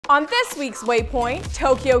On this week's Waypoint,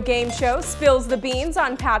 Tokyo Game Show spills the beans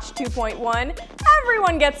on patch 2.1,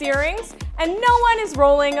 everyone gets earrings, and no one is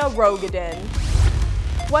rolling a Roegadyn.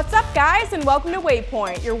 What's up, guys, and welcome to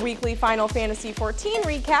Waypoint, your weekly Final Fantasy XIV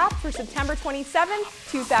recap for September 27,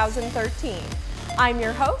 2013. I'm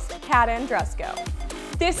your host, Kat Andresco.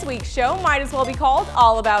 This week's show might as well be called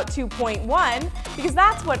All About 2.1 because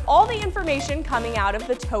that's what all the information coming out of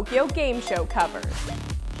the Tokyo Game Show covers.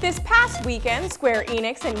 This past weekend, Square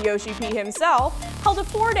Enix and Yoshi P himself held a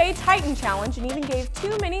 4-day Titan challenge and even gave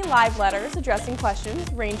 2 mini live letters addressing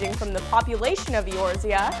questions ranging from the population of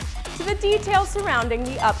Eorzea to the details surrounding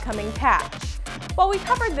the upcoming patch. While we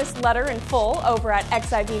covered this letter in full over at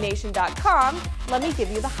xivnation.com, let me give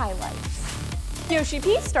you the highlights. Yoshi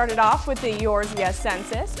P started off with the Eorzea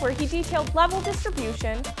census, where he detailed level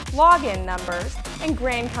distribution, login numbers, and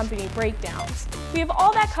grand company breakdowns. We have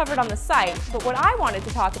all that covered on the site, but what I wanted to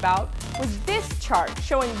talk about was this chart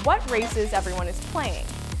showing what races everyone is playing.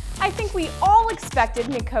 I think we all expected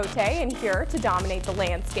Mikote and Hyur to dominate the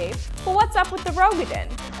landscape, but what's up with the Roegadyn?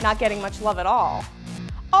 Not getting much love at all.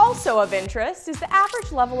 Also of interest is the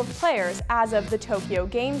average level of players as of the Tokyo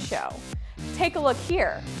Game Show. Take a look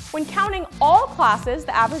here. When counting all classes,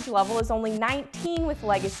 the average level is only 19 with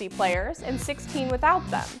legacy players and 16 without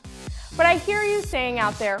them. But I hear you saying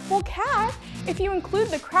out there, well, Kat, if you include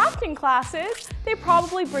the crafting classes, they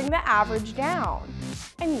probably bring the average down.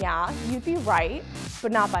 And yeah, you'd be right,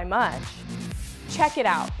 but not by much. Check it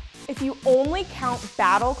out. If you only count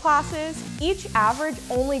battle classes, each average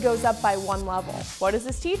only goes up by 1 level. What does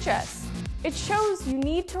this teach us? It shows you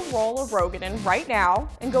need to roll a Roegadyn right now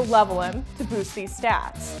and go level him to boost these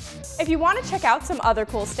stats. If you want to check out some other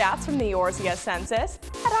cool stats from the Eorzea census,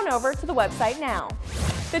 head on over to the website now.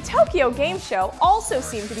 The Tokyo Game Show also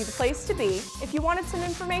seemed to be the place to be if you wanted some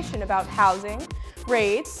information about housing,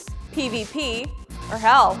 raids, PvP, or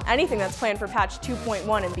hell, anything that's planned for patch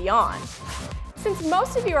 2.1 and beyond. Since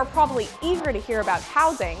most of you are probably eager to hear about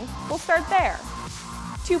housing, we'll start there.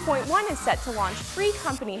 2.1 is set to launch free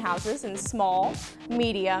company houses in small,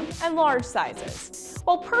 medium, and large sizes.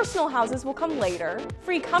 While personal houses will come later,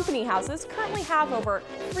 free company houses currently have over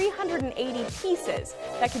 380 pieces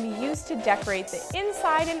that can be used to decorate the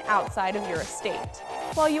inside and outside of your estate.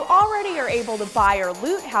 While you already are able to buy or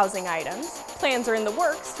loot housing items, plans are in the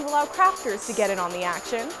works to allow crafters to get in on the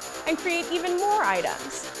action and create even more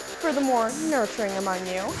items. For the more nurturing among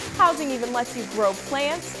you, housing even lets you grow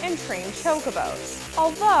plants and train chocobos.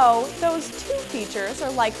 Although, those 2 features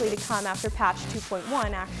are likely to come after patch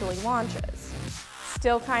 2.1 actually launches.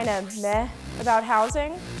 Still kinda meh about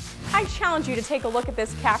housing? I challenge you to take a look at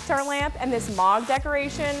this cactar lamp and this Mog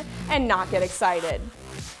decoration and not get excited.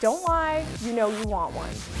 Don't lie, you know you want one.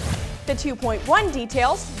 The 2.1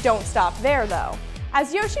 details don't stop there though,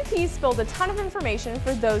 as Yoshi P spilled a ton of information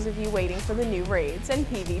for those of you waiting for the new raids and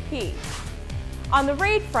PvP. On the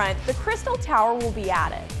raid front, the Crystal Tower will be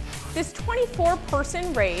added. This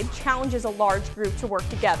 24-person raid challenges a large group to work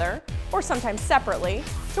together, or sometimes separately,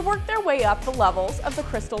 to work their way up the levels of the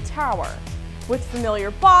Crystal Tower. With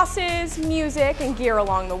familiar bosses, music, and gear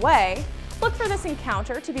along the way, look for this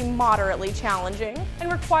encounter to be moderately challenging and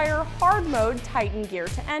require hard mode Titan gear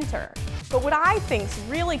to enter. But what I think's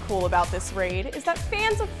really cool about this raid is that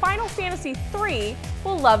fans of Final Fantasy III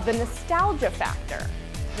will love the nostalgia factor.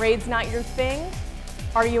 Raid's not your thing?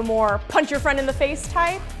 Are you more punch your friend in the face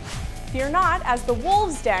type? Fear not, as the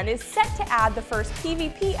Wolves Den is set to add the first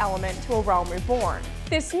PvP element to a Realm Reborn.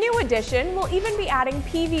 This new edition will even be adding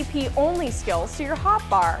PvP-only skills to your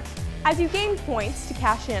hotbar, as you gain points to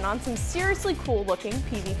cash in on some seriously cool-looking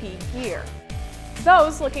PvP gear.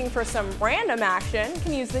 Those looking for some random action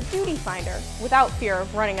can use the Duty Finder without fear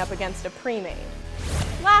of running up against a pre-made.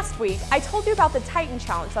 Last week, I told you about the Titan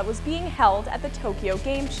Challenge that was being held at the Tokyo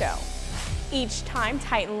Game Show. Each time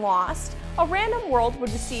Titan lost, a random world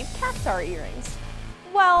would receive cactar earrings.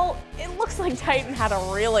 Well, it looks like Titan had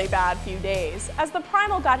a really bad few days, as the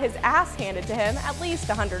Primal got his ass handed to him at least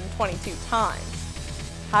 122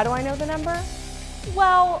 times. How do I know the number?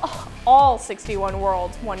 Well, all 61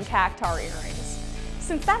 worlds won cactar earrings.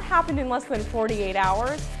 Since that happened in less than 48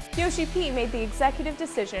 hours, Yoshi P made the executive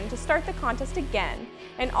decision to start the contest again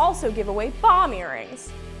and also give away bomb earrings.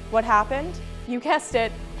 What happened? You guessed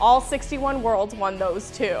it, all 61 worlds won those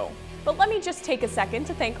too. But let me just take a second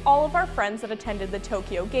to thank all of our friends that attended the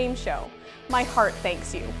Tokyo Game Show. My heart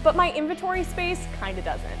thanks you, but my inventory space kinda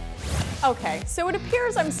doesn't. Okay, so it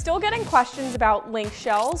appears I'm still getting questions about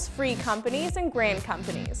Linkshells, free companies, and grand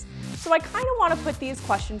companies. So I kinda wanna put these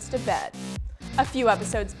questions to bed. A few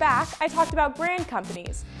episodes back, I talked about grand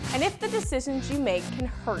companies, and if the decisions you make can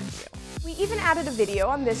hurt you. We even added a video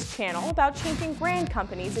on this channel about changing brand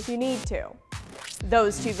companies if you need to.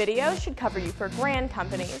 Those 2 videos should cover you for brand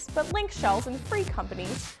companies, but Linkshells and free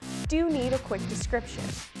companies do need a quick description,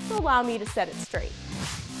 so allow me to set it straight.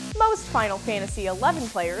 Most Final Fantasy XI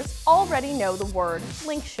players already know the word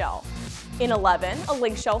Linkshell. In 11, a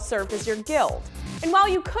Linkshell served as your guild, and while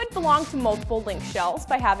you could belong to multiple Linkshells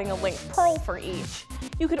by having a Link Pearl for each,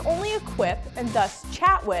 you could only equip and thus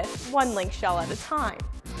chat with 1 Linkshell at a time.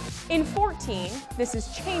 In 14, this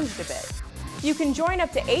has changed a bit. You can join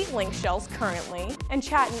up to 8 Linkshells currently and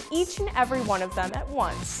chat in each and every one of them at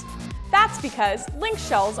once. That's because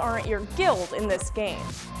Linkshells aren't your guild in this game.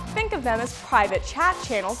 Think of them as private chat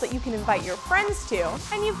channels that you can invite your friends to,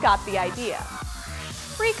 and you've got the idea.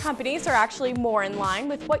 Free companies are actually more in line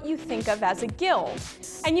with what you think of as a guild,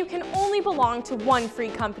 and you can only belong to 1 free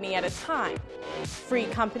company at a time. Free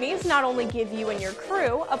companies not only give you and your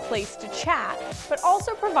crew a place to chat, but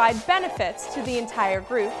also provide benefits to the entire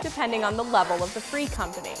group depending on the level of the free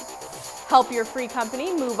company. Help your free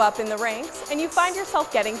company move up in the ranks, and you find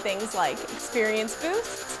yourself getting things like experience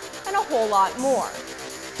boosts and a whole lot more.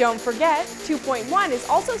 Don't forget, 2.1 is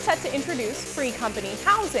also set to introduce free company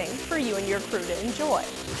housing for you and your crew to enjoy.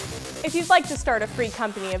 If you'd like to start a free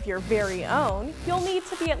company of your very own, you'll need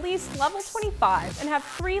to be at least level 25 and have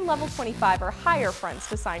 3 level 25 or higher friends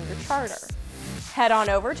to sign your charter. Head on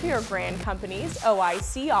over to your Grand Company's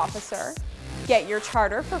OIC officer, get your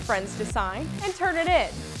charter for friends to sign, and turn it in.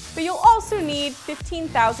 But you'll also need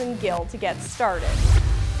 15,000 gil to get started.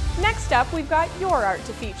 Next up, we've got your art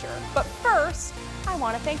to feature, but first, I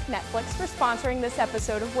want to thank Netflix for sponsoring this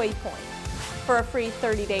episode of Waypoint. For a free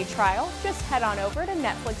 30-day trial, just head on over to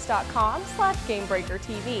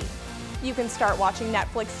netflix.com/GameBreakerTV. You can start watching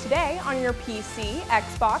Netflix today on your PC,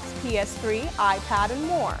 Xbox, PS3, iPad, and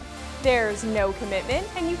more. There's no commitment,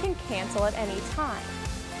 and you can cancel at any time.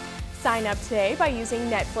 Sign up today by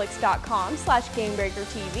using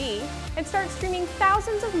netflix.com/GameBreakerTV and start streaming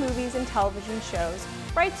thousands of movies and television shows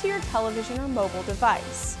right to your television or mobile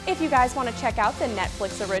device. If you guys want to check out the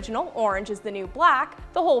Netflix original Orange is the New Black,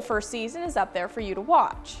 the whole first season is up there for you to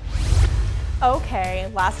watch.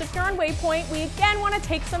 Okay, last up here on Waypoint, we again want to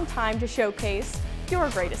take some time to showcase your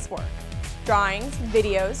greatest work. Drawings,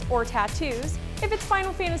 videos, or tattoos. If it's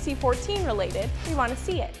Final Fantasy XIV related, we want to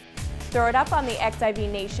see it. Throw it up on the XIV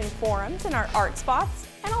Nation forums in our art spots,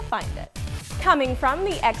 and I'll find it. Coming from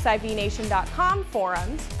the xivnation.com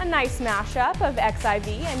forums, a nice mashup of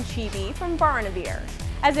XIV and Chibi from Barnivere.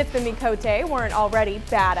 As if the Mikote weren't already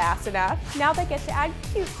badass enough, now they get to add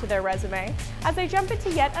cute to their resume as they jump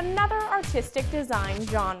into yet another artistic design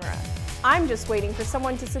genre. I'm just waiting for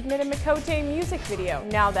someone to submit a Mikote music video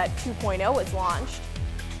now that 2.0 is launched.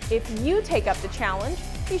 If you take up the challenge,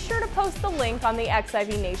 be sure to post the link on the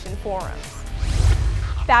XIV Nation forums.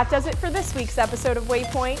 That does it for this week's episode of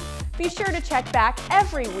Waypoint. Be sure to check back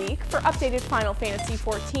every week for updated Final Fantasy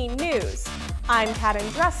XIV news. I'm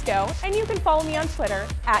Katandresco, and you can follow me on Twitter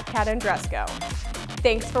 @Katandresco.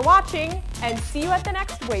 Thanks for watching, and see you at the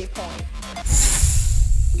next Waypoint.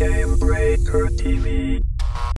 Game Breaker TV.